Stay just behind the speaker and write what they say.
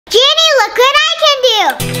look what I can do!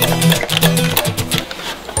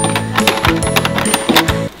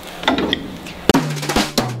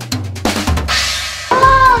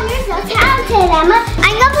 Oh, you're so talented, Emma.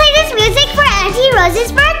 I'm gonna play this music for Auntie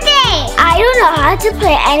Rose's birthday. I don't know how to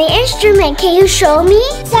play any instrument. Can you show me?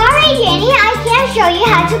 Sorry, Jannie, I can't show you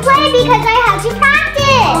how to play because I have to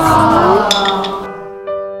practice.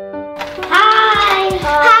 Hi.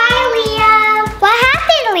 Hi, Liam. What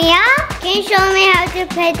happened, Liam? Can you show me how to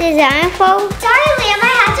play the xylophone? Sorry, Liam,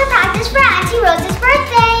 I had to practice for Auntie Rose's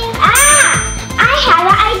birthday. I have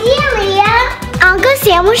an idea, Liam. Uncle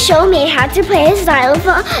Sam will show me how to play the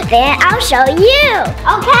xylophone, then I'll show you.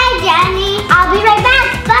 Okay, Jannie. I'll be right back.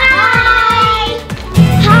 Bye.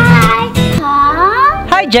 Hi. Huh?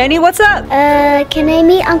 Hi, Jannie. What's up? Can I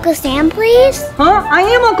meet Uncle Sam, please? Huh? I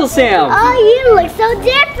am Uncle Sam. Oh, you look so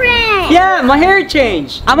different. Yeah, my hair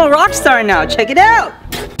changed. I'm a rock star now. Check it out.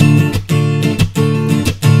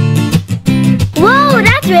 Whoa,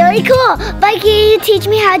 that's really cool. But can you teach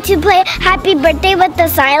me how to play Happy Birthday with the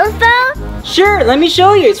xylophone? Sure, let me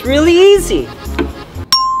show you. It's really easy.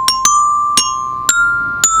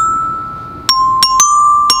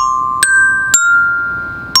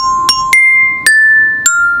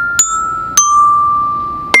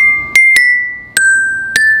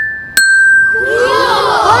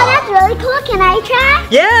 Oh, that's really cool. Can I try?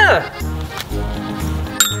 Yeah.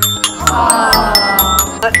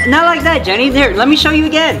 Not like that, Jannie. There, let me show you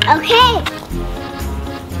again. Okay.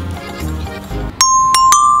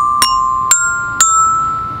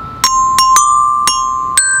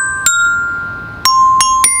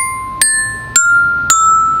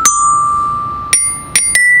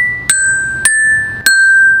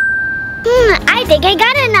 I think I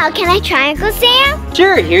got it now. Can I try, Uncle Sam?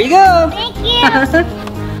 Sure, here you go. Thank you.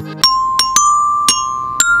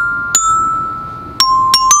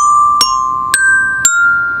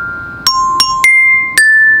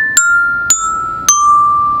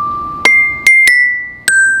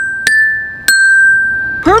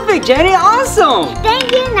 Perfect, Jannie. Awesome.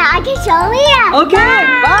 Thank you. Now I can show Liam. Okay,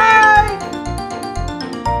 bye.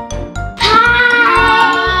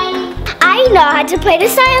 Hi. I know how to play the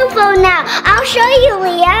xylophone now. I'll show you,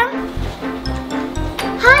 Liam.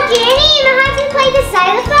 Huh, Jannie? You know how to play the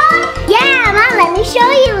xylophone? Yeah, Mom. Let me show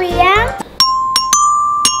you, Liam.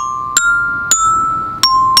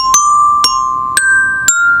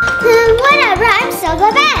 Whatever. I'm still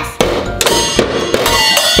the best.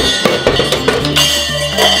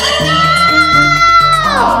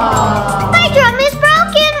 My drum is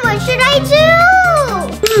broken. What should I do?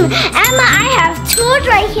 Emma, I have tools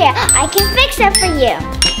right here. I can fix it for you.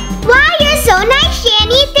 Wow, you're so nice,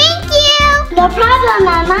 Jannie. Thank you. No problem,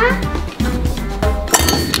 Emma.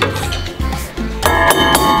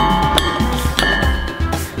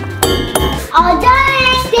 All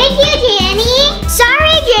done. Thank you, Jannie.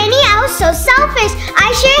 Sorry, Jannie. I was so selfish.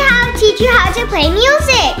 I should have teach you how to play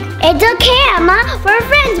music. It's okay, Emma. We're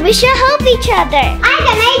friends. We should help each other. I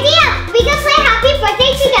got an idea. We can play Happy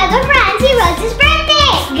Birthday together for Auntie Rose's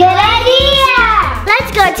birthday. Good idea.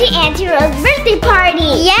 Let's go to Auntie Rose's birthday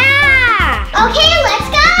party. Yeah. Okay, let's